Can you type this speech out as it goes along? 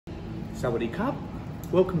Sawadee Krab.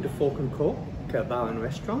 Welcome to Fork Cork Bar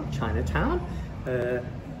Restaurant, Chinatown.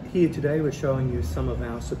 Here today we're showing you some of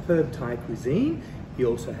our superb Thai cuisine. We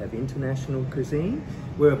also have international cuisine.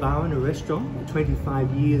 We're a bar and a restaurant with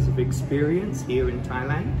 25 years of experience here in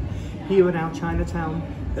Thailand. Here at our Chinatown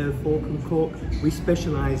Fork Cork, we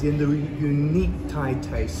specialise in the unique Thai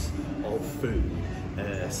taste of food.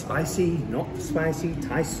 Spicy, not spicy,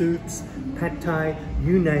 Thai soups, pad Thai,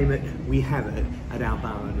 you name it, we have it at our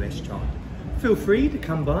bar and restaurant. Feel free to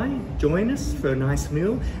come by, join us for a nice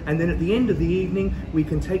meal, and then at the end of the evening we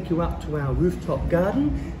can take you up to our rooftop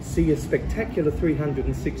garden, see a spectacular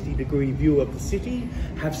 360-degree view of the city,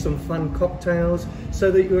 have some fun cocktails, so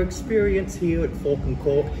that your experience here at Fork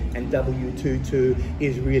Cork and W22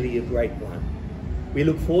 is really a great one. We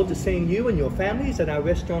look forward to seeing you and your families at our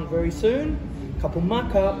restaurant very soon. ขอบคุณมาก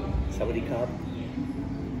ครับ สวัสดีครับ